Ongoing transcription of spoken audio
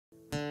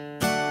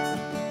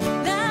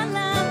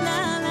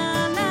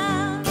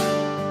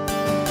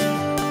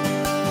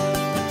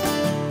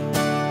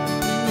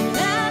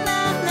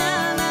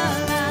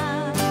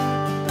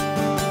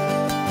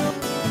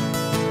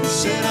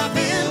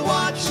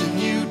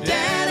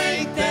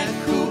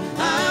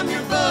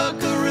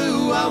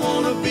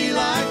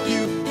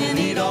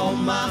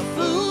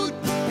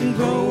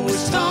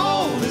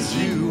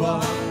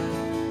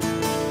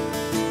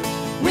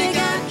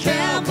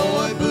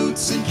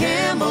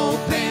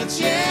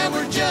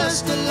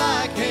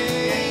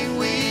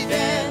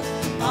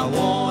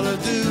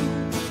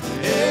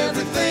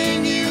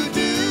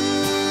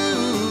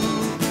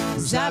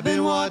I've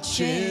been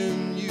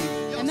watching you.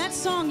 And that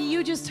song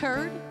you just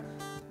heard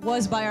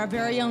was by our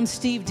very own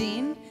Steve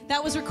Dean.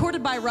 That was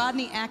recorded by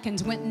Rodney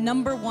Atkins, went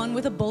 #1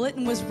 with a bullet,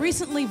 and was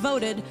recently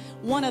voted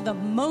one of the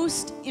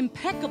most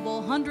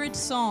impeccable 100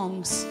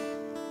 songs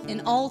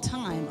in all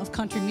time of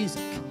country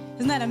music.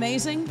 Isn't that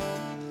amazing?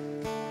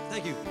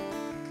 Thank you.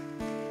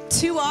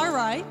 To our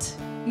right,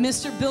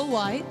 Mr. Bill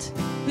White,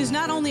 who's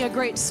not only a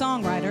great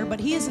songwriter,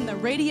 but he is in the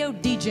Radio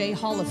DJ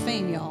Hall of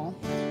Fame, y'all.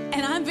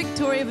 And I'm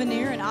Victoria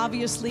Veneer, and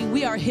obviously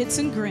we are Hits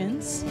and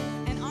Grins.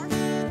 And our...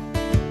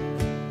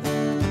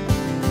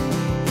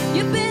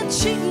 You've been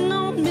cheating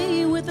on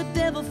me with the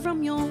devil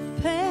from your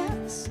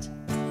past,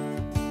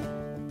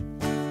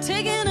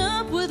 taking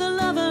up with a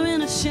lover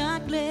in a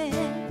shot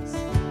glass.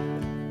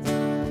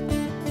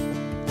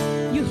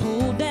 You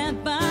hold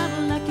that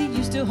bottle like you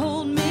used to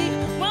hold me,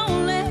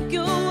 won't let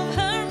go of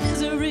her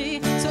misery.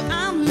 So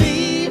I'm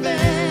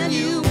leaving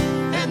you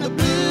and the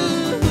blues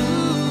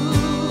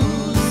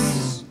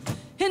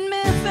in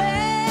Memphis.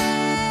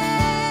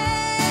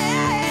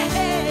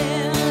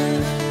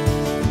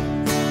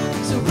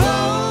 So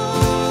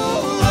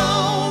roll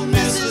on,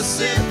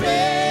 Mississippi.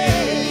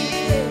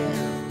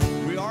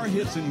 We are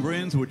Hits and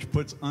Grins, which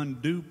puts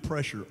undue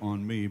pressure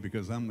on me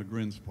because I'm the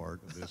Grins part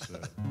of this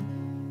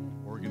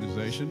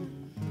organization.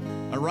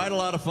 I write a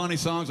lot of funny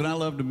songs, and I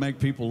love to make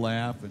people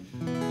laugh. And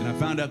I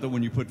found out that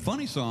when you put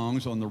funny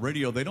songs on the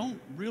radio, they don't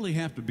really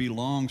have to be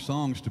long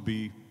songs to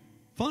be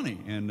funny.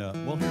 And,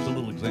 well, here's a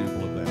little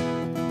example of that.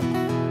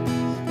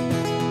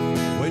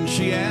 When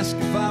she asked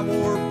if I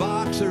wore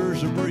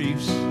boxers or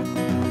briefs,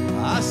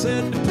 I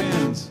said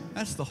depends.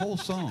 That's the whole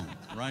song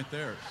right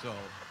there. So,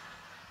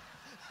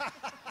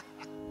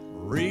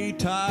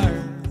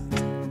 retired.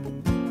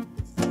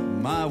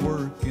 My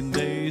working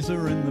days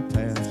are in the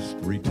past.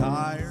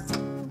 Retired.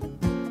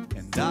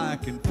 And I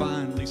can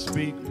finally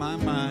speak my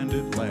mind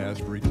at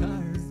last.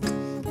 Retired.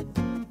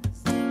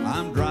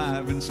 I'm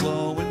driving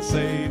slow and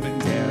saving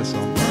gas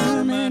on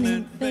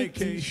permanent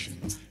vacation.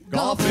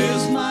 Golf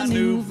is my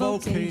new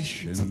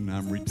vocation.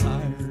 I'm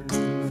retired.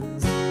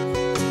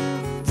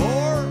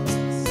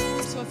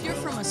 So if you're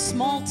from a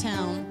small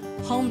town,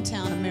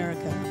 hometown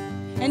America,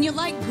 and you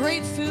like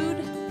great food,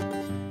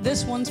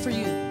 this one's for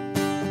you.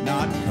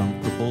 Not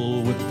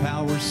comfortable with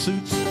power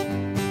suits.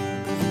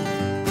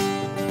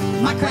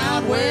 My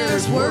crowd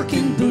wears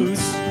working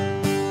boots.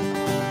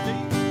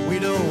 We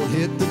don't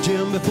hit the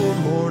gym before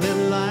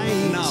morning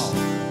light. No.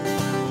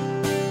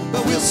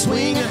 But we'll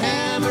swing a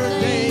hammer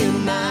day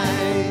and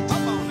night.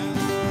 Come on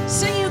now.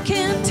 So you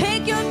can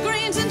take your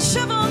grains and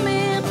shove them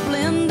in a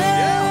blender.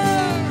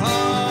 Yeah.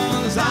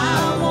 'Cause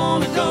I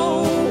wanna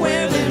go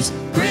where there's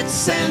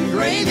grits and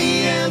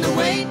gravy, and the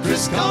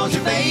waitress calls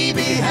you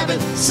baby.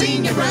 Haven't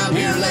seen you around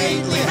here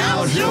lately.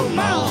 How's your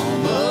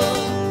mama?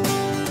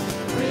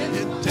 When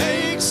it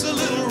takes a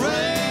little rain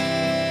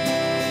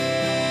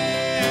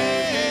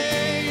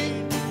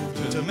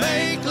to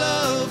make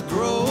love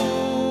grow,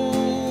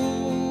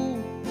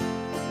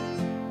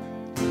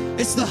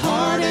 it's the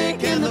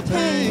heartache and the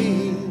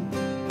pain.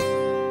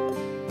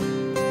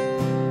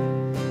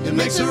 It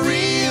makes a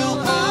real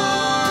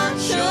art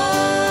show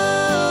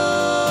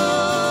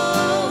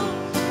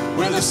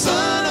where the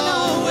sun